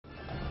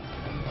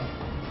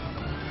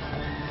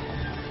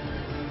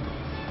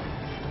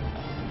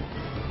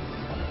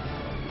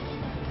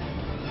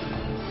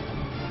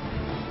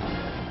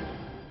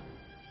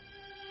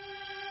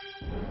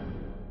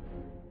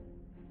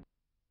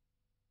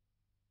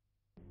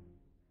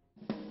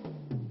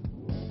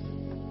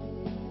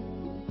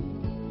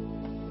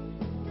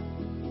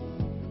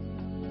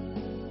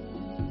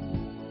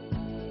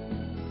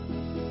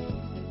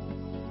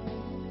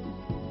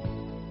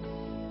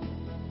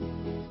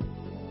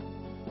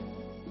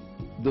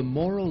The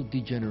moral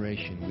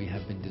degeneration we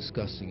have been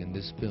discussing in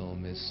this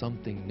film is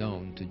something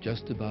known to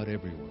just about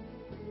everyone.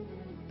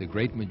 The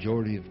great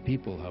majority of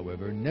people,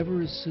 however,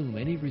 never assume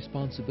any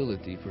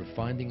responsibility for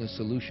finding a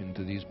solution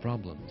to these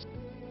problems.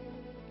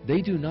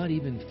 They do not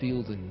even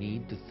feel the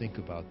need to think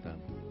about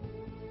them.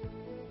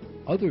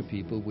 Other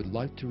people would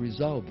like to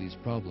resolve these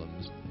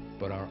problems,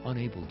 but are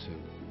unable to.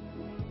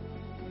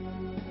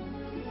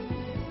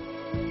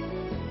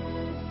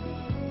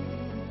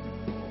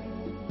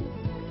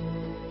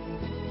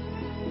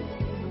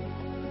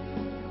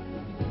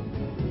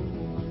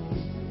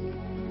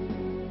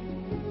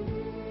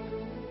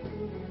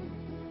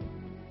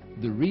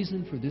 The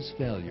reason for this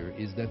failure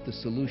is that the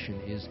solution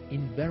is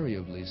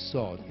invariably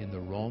sought in the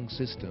wrong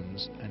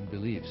systems and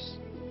beliefs.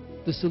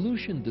 The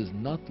solution does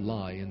not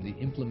lie in the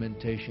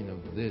implementation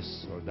of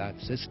this or that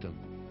system.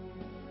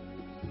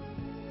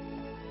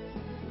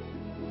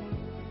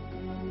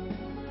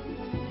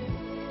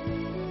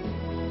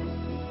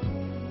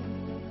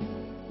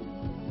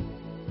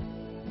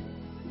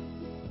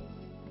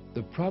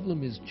 The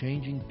problem is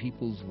changing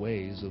people's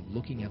ways of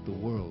looking at the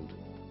world.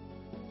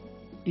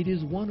 It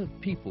is one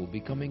of people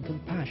becoming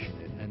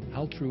compassionate and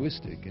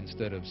altruistic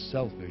instead of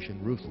selfish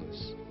and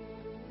ruthless.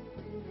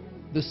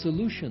 The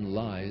solution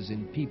lies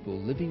in people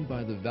living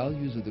by the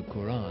values of the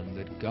Quran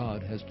that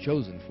God has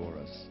chosen for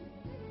us.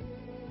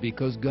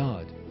 Because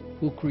God,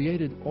 who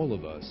created all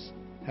of us,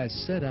 has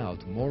set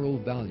out moral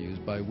values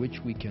by which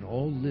we can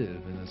all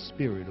live in a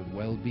spirit of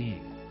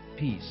well-being,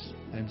 peace,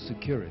 and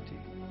security.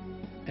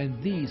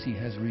 And these He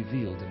has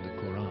revealed in the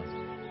Quran.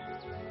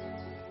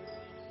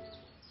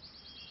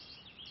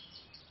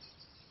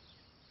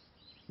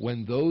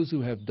 When those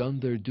who have done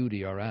their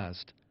duty are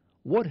asked,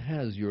 "What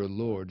has your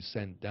Lord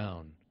sent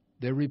down?"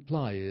 their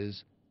reply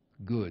is,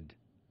 "Good.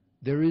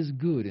 There is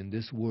good in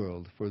this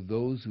world for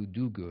those who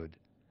do good,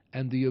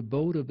 and the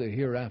abode of the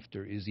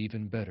hereafter is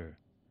even better.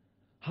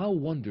 How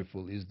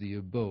wonderful is the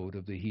abode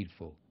of the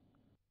heedful."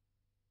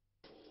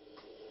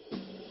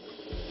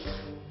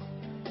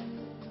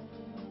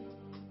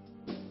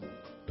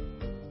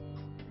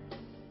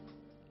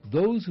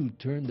 Those who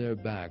turn their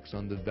backs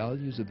on the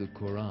values of the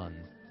Quran,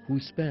 who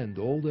spend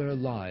all their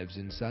lives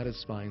in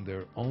satisfying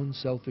their own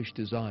selfish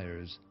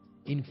desires,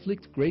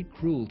 inflict great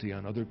cruelty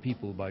on other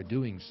people by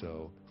doing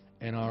so,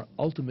 and are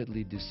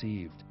ultimately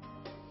deceived.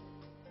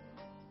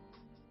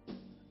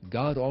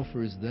 God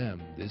offers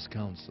them this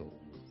counsel.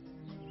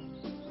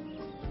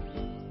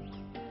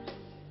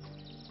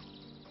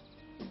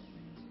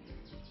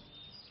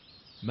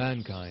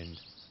 Mankind,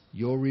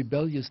 your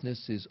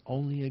rebelliousness is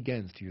only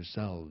against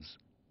yourselves.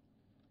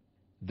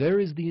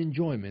 There is the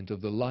enjoyment of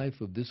the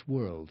life of this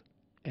world,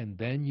 and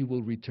then you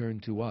will return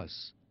to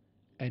us,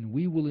 and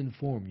we will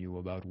inform you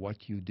about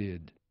what you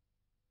did.